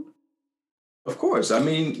anymore. Of course. I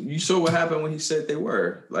mean, you saw what happened when he said they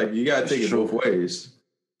were. Like, you got to take it both ways.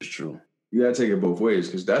 It's true. You got to take it both ways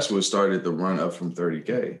because that's what started the run up from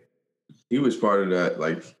 30K. He was part of that.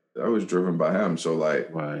 Like, that was driven by him. So, like,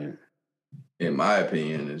 right. In my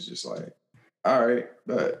opinion, it's just like, all right,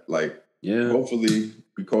 but like, yeah. Hopefully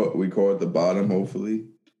we call it the bottom. Hopefully,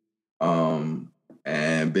 and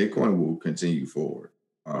Bitcoin will continue forward.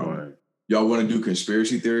 Right. Y'all want to do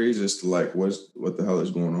conspiracy theories as to like what the hell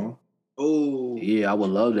is going on? Oh, yeah, I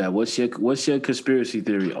would love that. What's your conspiracy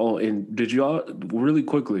theory? Oh, and did y'all really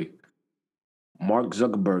quickly? Mark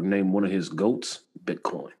Zuckerberg named one of his goats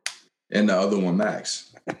Bitcoin, and the other one Max.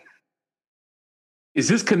 Is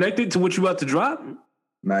this connected to what you about to drop?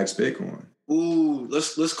 Max Bitcoin. Ooh,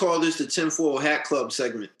 let's call this the tinfoil hat club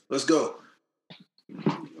segment. Let's go.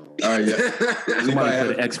 All right, yeah. Somebody play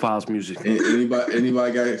the X-Files music.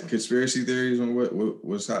 Anybody got conspiracy theories on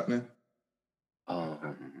what's happening?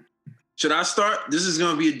 Should I start? This is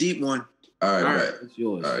gonna be a deep one. All right. It's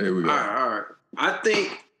yours. All right, here we go. All right. I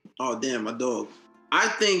think. Oh damn, my dog. I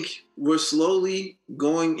think we're slowly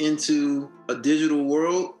going into a digital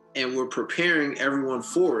world, and we're preparing everyone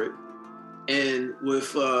for it. And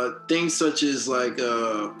with things such as like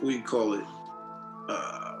what do you call it?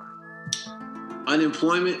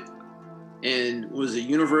 Unemployment and was it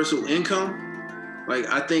universal income? Like,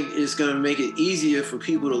 I think it's gonna make it easier for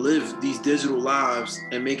people to live these digital lives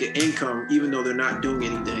and make an income even though they're not doing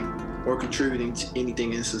anything or contributing to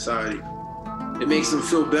anything in society. It makes them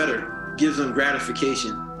feel better, gives them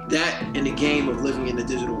gratification. That in the game of living in the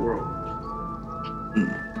digital world.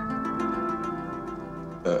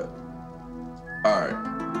 All right.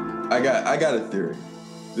 I I got a theory.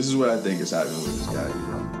 This is what I think is happening with this guy,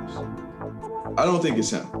 Elon Musk. I don't think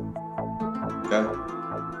it's him. Okay?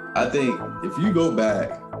 I think if you go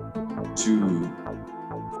back to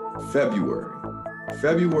February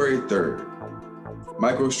 3rd,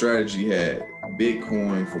 MicroStrategy had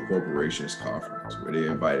Bitcoin for Corporations conference where they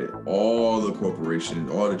invited all the corporations,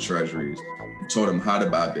 all the treasuries, and told them how to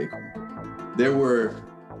buy Bitcoin. There were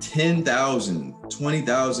 10,000,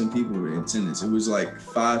 20,000 people in attendance. It was like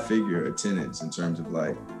 5-figure attendance in terms of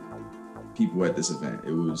like people at this event.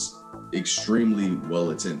 It was extremely well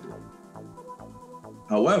attended.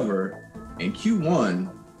 However, in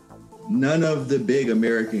Q1, none of the big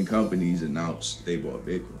American companies announced they bought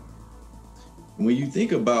Bitcoin. And when you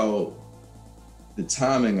think about the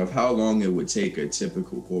timing of how long it would take a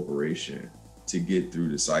typical corporation to get through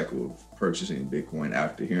the cycle of purchasing Bitcoin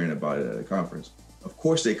after hearing about it at a conference, of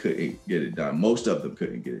course they couldn't get it done. Most of them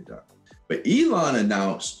couldn't get it done. But Elon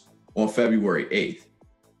announced on February 8th,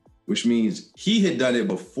 which means he had done it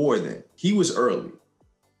before then. He was early.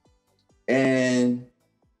 And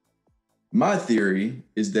my theory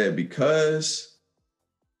is that because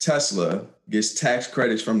Tesla gets tax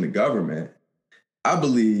credits from the government, I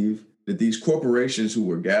believe that these corporations who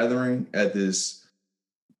were gathering at this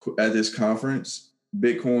conference,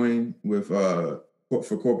 Bitcoin with for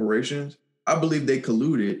corporations, I believe they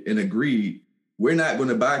colluded and agreed, we're not going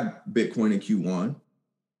to buy Bitcoin in Q1.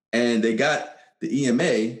 And they got the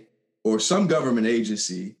EMA or some government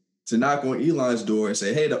agency to knock on Elon's door and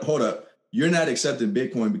say, hey, hold up, you're not accepting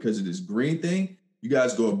Bitcoin because of this green thing. You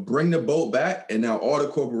guys go bring the boat back, and now all the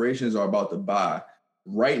corporations are about to buy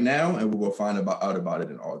right now, and we're going to find out about it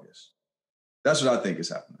in August. That's what I think is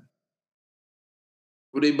happening.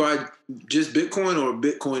 Will they buy just Bitcoin or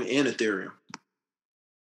Bitcoin and Ethereum?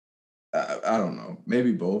 I don't know.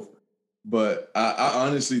 Maybe both. But I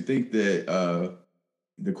honestly think that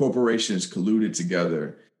the corporations colluded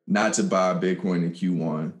together not to buy Bitcoin in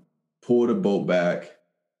Q1, pull the boat back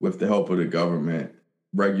with the help of the government,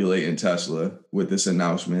 regulating Tesla with this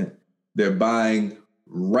announcement. They're buying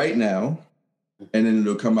right now, and then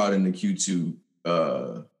it'll come out in the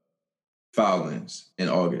Q2 filings in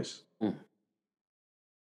August. I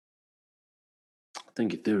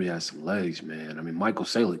think your theory has some legs, man. I mean, Michael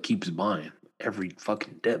Saylor keeps buying every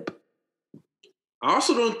fucking dip. I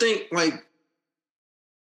also don't think,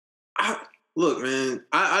 look, man,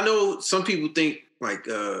 I know some people think, like,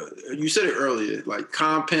 you said it earlier, like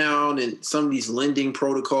Compound and some of these lending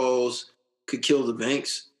protocols could kill the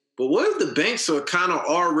banks. But what if the banks are kind of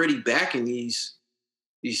already backing these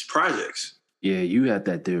projects? Yeah, you had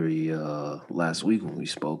that theory last week when we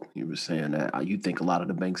spoke. You were saying that you think a lot of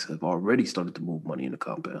the banks have already started to move money into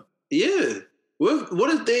Compound. Yeah.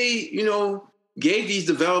 What if they, gave these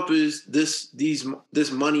developers this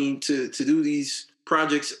money to do these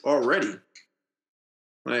projects already?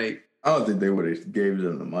 Like, I don't think they would have gave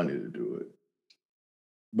them the money to do it.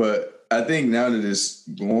 But I think now that it's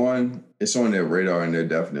going, it's on their radar and they're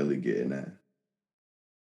definitely getting that.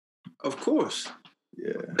 Of course.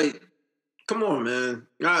 Yeah. Like, come on, man.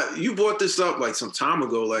 You brought this up like some time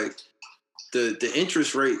ago. Like the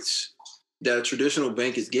interest rates that a traditional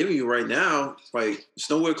bank is giving you right now, like it's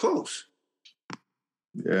nowhere close.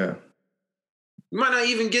 Yeah. You might not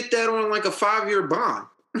even get that on like a 5-year bond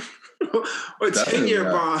or a 10-year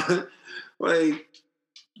bond. Like,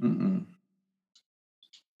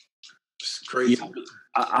 it's crazy. Yeah,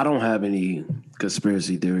 I don't have any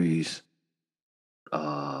conspiracy theories.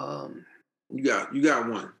 You got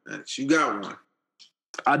one, Max. You got one.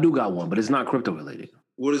 I do got one, but it's not crypto related.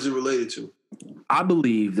 What is it related to? I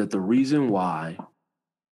believe that the reason why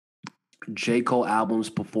J. Cole albums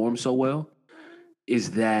perform so well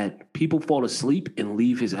is that people fall asleep and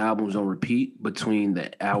leave his albums on repeat between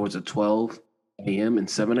the hours of 12 a.m. and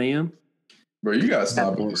 7 a.m. Bro, you gotta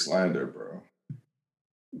stop with the slander, bro.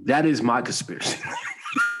 That is my conspiracy.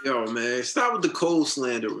 Yo, man, stop with the Cole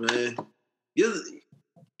slander, man.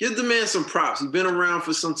 Give the man some props. He's been around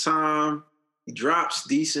for some time. He drops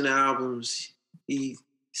decent albums. He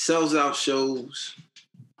sells out shows.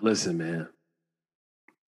 Listen, man.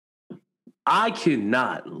 I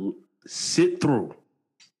cannot sit through.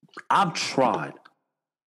 I've tried.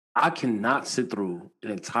 I cannot sit through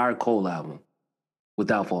an entire Cole album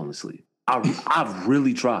without falling asleep. I've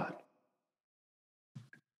really tried.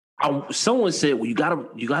 Someone said, well, you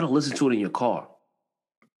gotta listen to it in your car.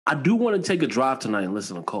 I do want to take a drive tonight and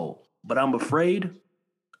listen to Cole, but I'm afraid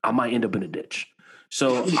I might end up in a ditch.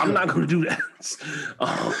 So I'm not going to do that.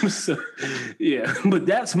 Yeah, but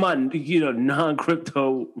that's my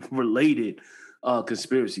non-crypto related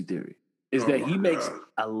conspiracy theory is that he makes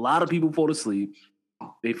a lot of people fall asleep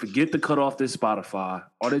They forget to cut off their Spotify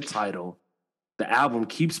or their title. The album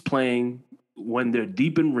keeps playing when they're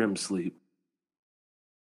deep in REM sleep.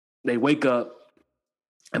 They wake up,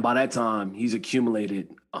 and by that time, he's accumulated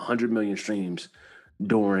 100 million streams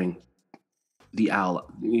during the hour,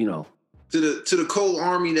 To the Cole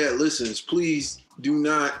Army that listens, please do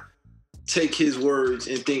not take his words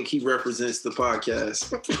and think he represents the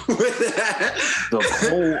podcast. The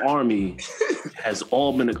Cole Army has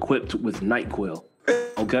all been equipped with NyQuil.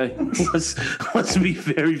 Okay, let's be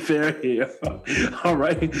very fair here. All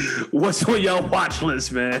right, what's on your watch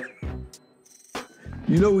list, man?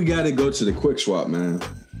 We got to go to the quick swap, man.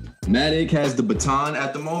 Matic has the baton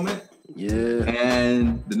at the moment. Yeah,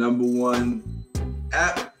 and the number one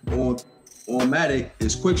app on Matic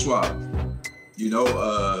is Quick Swap.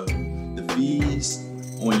 The fees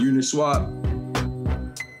on Uniswap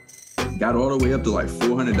got all the way up to like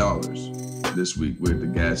 $400 this week with the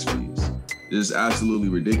gas fees. It's absolutely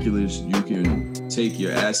ridiculous. You can take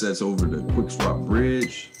your assets over the Quick Swap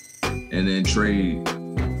bridge and then trade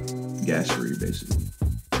gas free, basically.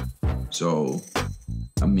 So,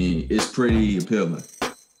 it's pretty appealing.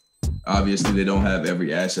 Obviously, they don't have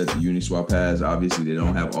every asset that Uniswap has. Obviously, they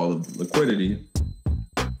don't have all of the liquidity.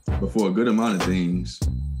 But for a good amount of things,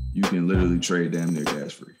 you can literally trade damn near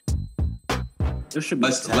gas free. There should be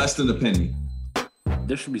less than a penny.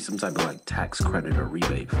 There should be some type of like tax credit or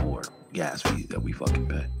rebate for gas fees that we fucking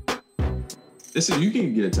pay. Listen, you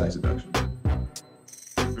can get a tax deduction.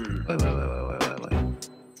 Wait.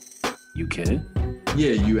 You can?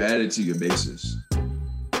 Yeah, you add it to your basis.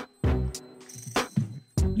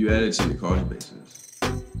 You add it to your cost basis.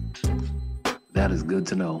 That is good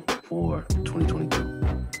to know for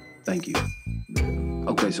 2022. Thank you.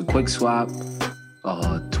 Okay, so quick swap.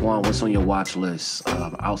 Twan, what's on your watch list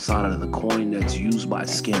outside of the coin that's used by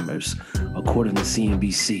scammers, according to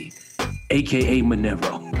CNBC, aka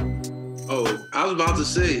Monero? Oh, I was about to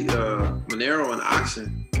say Monero and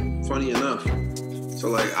Oxen. Funny enough. So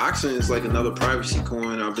like Oxen is like another privacy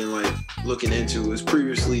coin I've been like looking into. It's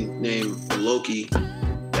previously named Loki.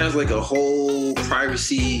 It has like a whole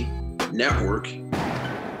privacy network,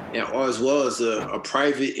 and as well as a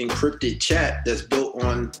private encrypted chat that's built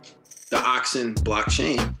on the Oxen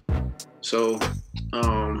blockchain. So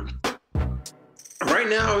right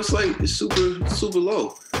now it's super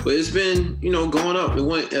low, but it's been going up. It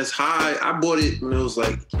went as high. I bought it when it was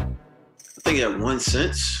like I think at 1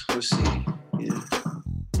 cent. Let's see,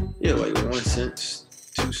 yeah, like 1 cent,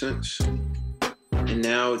 2 cents, and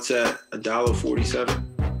now it's at $1.47.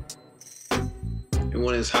 It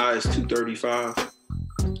went as high as $2.35. I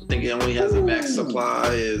think it only has a max supply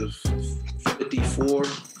of 54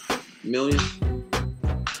 million.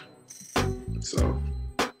 So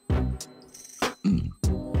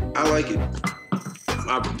I like it.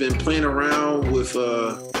 I've been playing around with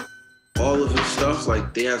all of his stuff.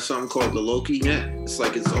 Like they have something called the Loki Net. It's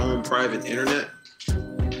like its own private internet.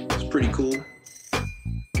 It's pretty cool.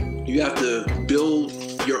 You have to build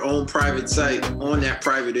your own private site on that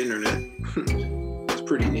private internet. It's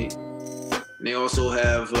pretty neat. And they also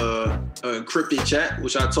have an encrypted chat,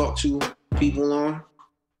 which I talk to people on.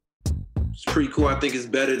 It's pretty cool. I think it's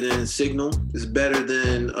better than Signal. It's better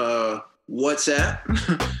than WhatsApp.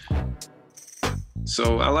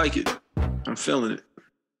 So I like it. I'm feeling it.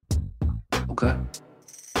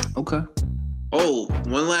 Okay. Oh,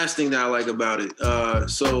 one last thing that I like about it.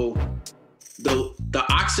 So the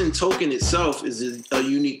Oxen token itself is a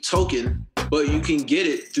unique token, but you can get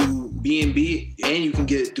it through BNB and you can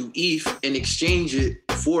get it through ETH and exchange it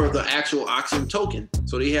for the actual Oxen token.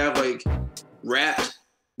 So they have like wrapped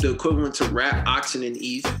the equivalent to wrap Oxen in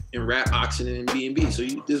ETH and wrap Oxen in BNB. So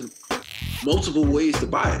there's multiple ways to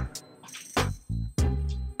buy it.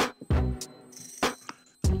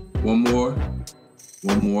 One more.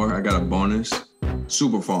 I got a bonus.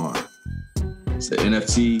 Super Farm. It's an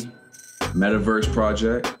NFT metaverse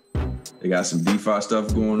project. They got some DeFi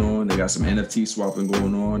stuff going on. They got some NFT swapping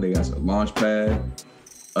going on. They got some launchpad.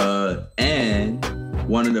 And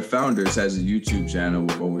one of the founders has a YouTube channel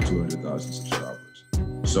with over 200,000 subscribers.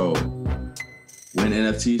 So when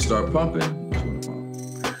NFTs start pumping, it's going to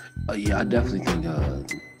pump. Yeah, I definitely think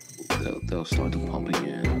they'll start to pump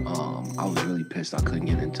again. I was really pissed I couldn't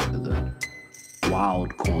get into the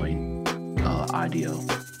Wild Coin IDO,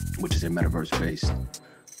 which is a metaverse-based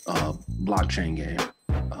blockchain game.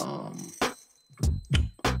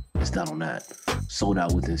 It's done on that. Sold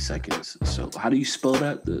out within seconds. So how do you spell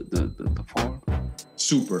that? The farm?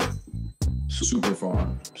 Super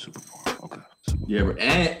farm. Super farm. Okay. Yeah, but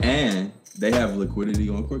and they have liquidity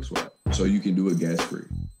on QuickSwap, so you can do it gas free.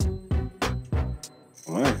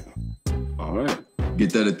 All right.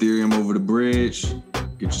 Get that Ethereum over the bridge,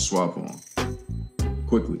 Get your swap on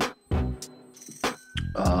quickly.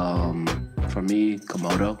 For me,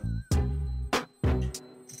 Komodo.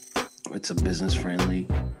 It's a business-friendly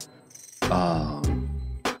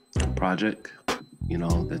project, you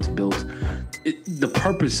know, that's built. The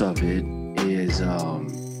purpose of it is they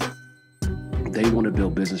want to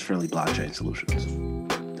build business-friendly blockchain solutions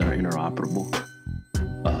that are interoperable.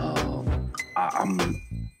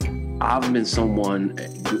 I've been someone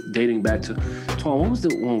dating back to Tom. What was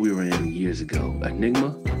the one we were in years ago?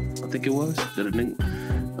 Enigma, I think it was. That Enigma.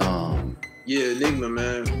 Yeah, Enigma,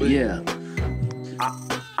 man. But yeah,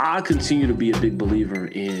 I continue to be a big believer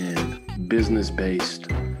in business-based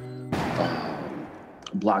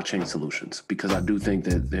blockchain solutions because I do think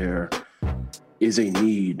that there is a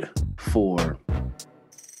need for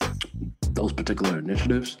those particular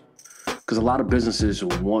initiatives because a lot of businesses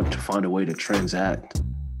want to find a way to transact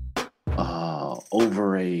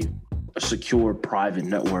over a secure private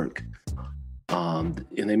network, and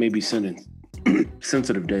they may be sending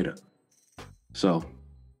sensitive data. So,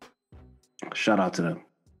 shout out to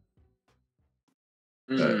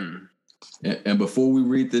them. And before we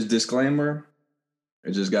read this disclaimer,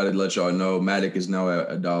 I just got to let y'all know Matic is now at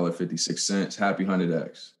 $1.56. Happy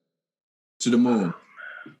 100X. To the moon.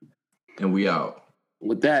 And we out.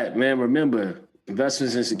 With that, man, remember,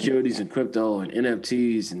 investments in securities and crypto and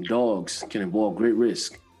NFTs and dogs can involve great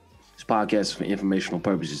risk. This podcast is for informational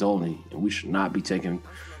purposes only, and this should not be taken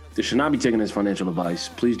as financial advice.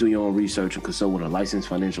 Please do your own research and consult with a licensed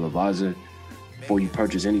financial advisor before you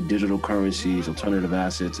purchase any digital currencies, alternative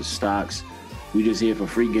assets, or stocks. We just here for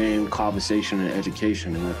free game, conversation, and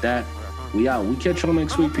education. And with that, we out. We catch y'all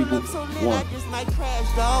next week, people. One.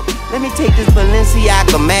 Let me take this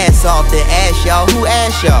Balenciaga mask off the ass, y'all. Who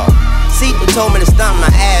asked y'all? Seaton told me to stomp my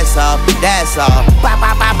ass off. That's all. Bop,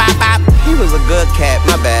 bop, bop, bop, bop. He was a good cat.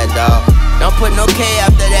 My bad, dog. Don't put no K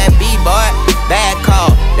after that B, boy. Bad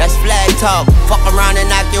call. That's flag talk. Fuck around and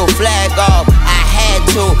knock your flag off. I had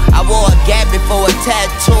to. I wore a gap before a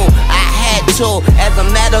tattoo. I had to. As a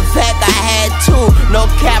matter of fact, I had to. No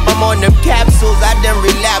cap, I'm on them capsules. I done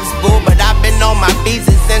relapsed, boo. But I've been on my beats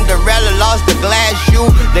and Cinderella lost the glass shoe.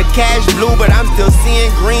 The cash blue, but I'm still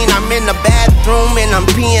seeing green. I'm in the bathroom and I'm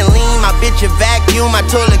peeing lean. My bitch a vacuum. I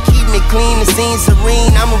told her keep me clean. The scene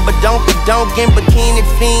serene. I'm a badonk in bikini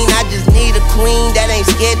fiend. I just need a queen that ain't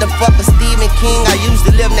scared to fuck a Stephen King. I used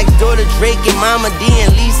to live next door to Drake and Mama D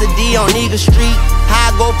and Lisa D on Eagle Street. How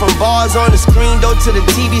I go from bars on the screen door to the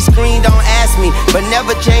TV screen, don't ask me. But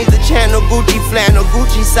never change the channel. Gucci flannel,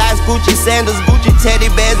 Gucci socks, Gucci sandals, Gucci teddy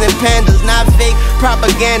bears and pandas. Not fake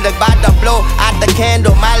propaganda, bout to blow out the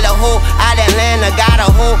candle. My little hoe out Atlanta, got a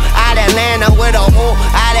hoe out Atlanta with a hoe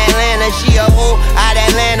out Atlanta. She a hoe out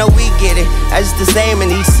Atlanta, we get it. That's the same in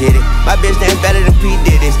each city. My bitch ain't better than P.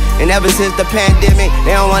 Diddy's. And ever since the pandemic,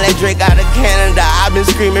 they don't want that Drake out of Canada. I've been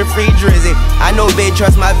screaming free Drizzy. I know they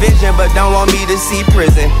trust my vision, but don't want me to see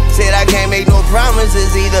prison. Said I can't make no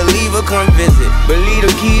promises, either leave or come visit. But leave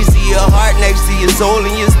the keys to your heart next to your soul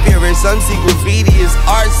and your spirit. Some see graffiti as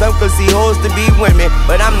art, some could see hoes to be women.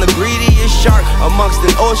 But I'm the greediest shark amongst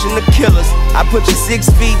an ocean of killers. I put you 6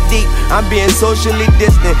 feet deep, I'm being socially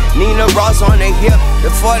distant. Nina Ross on the hip,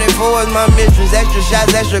 the 44 is my mistress. Extra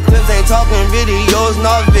shots, extra clips, ain't talking videos,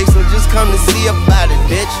 no Vic, so just come to see about it,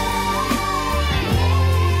 bitch.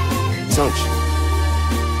 Don't you?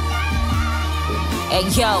 Hey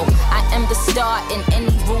yo, I am the star in any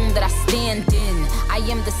room that I stand in. I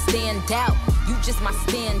am the standout, you just my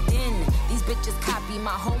stand-in. These bitches copy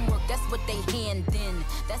my homework, that's what they hand in.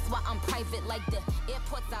 That's why I'm private like the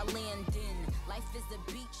airports I land in. Life is a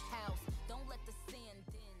beach house.